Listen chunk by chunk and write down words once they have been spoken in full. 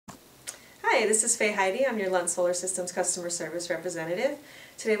Hi, this is Heidi. I'm your Lunt Solar Systems Customer Service Representative.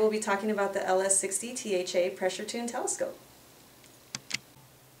 Today we'll be talking about the LS60THA Pressure Tuned Telescope.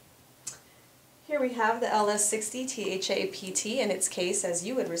 Here we have the LS60THaPT in its case as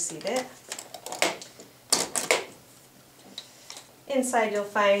you would receive it. Inside you'll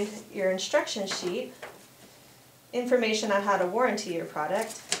find your instruction sheet, information on how to warranty your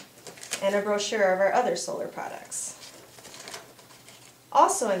product, and a brochure of our other solar products.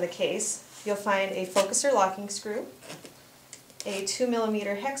 Also in the case, you'll find a focuser locking screw, a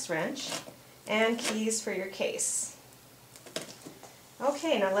 2mm hex wrench, and keys for your case.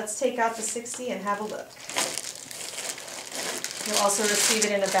 Okay, now let's take out the 60 and have a look. You'll also receive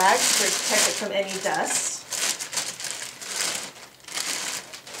it in a bag to protect it from any dust.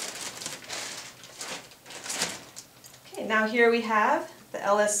 Okay, now here we have the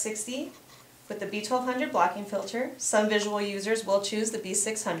LS60 with the B1200 blocking filter. Some visual users will choose the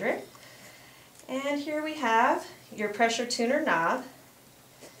B600. And here we have your pressure tuner knob,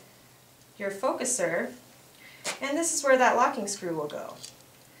 your focuser, and this is where that locking screw will go.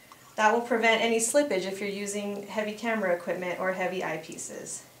 That will prevent any slippage if you're using heavy camera equipment or heavy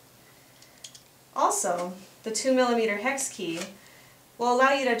eyepieces. Also, the 2mm hex key will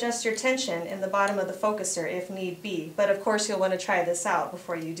allow you to adjust your tension in the bottom of the focuser if need be, but of course you'll want to try this out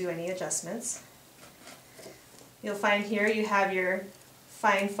before you do any adjustments. You'll find here you have your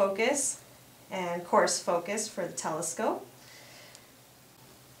fine focus and coarse focus for the telescope.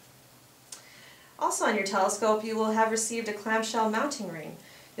 Also on your telescope you will have received a clamshell mounting ring.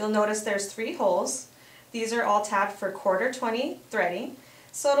 You'll notice there's 3 holes. These are all tapped for 1/4-20 threading,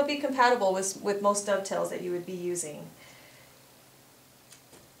 so it'll be compatible with most dovetails that you would be using.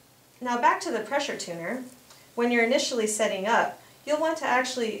 Now back to the pressure tuner. When you're initially setting up, you'll want to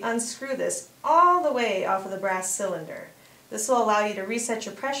actually unscrew this all the way off of the brass cylinder. This will allow you to reset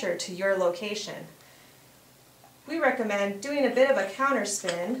your pressure to your location. We recommend doing a bit of a counter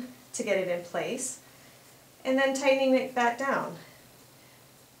spin to get it in place and then tightening it back down.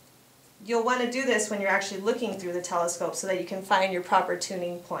 You'll want to do this when you're actually looking through the telescope so that you can find your proper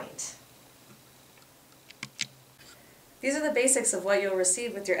tuning point. These are the basics of what you'll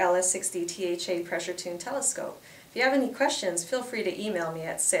receive with your LS60THA Pressure Tuned Telescope. If you have any questions, feel free to email me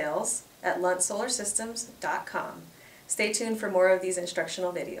at sales@luntsolarsystems.com. Stay tuned for more of these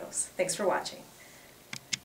instructional videos. Thanks for watching.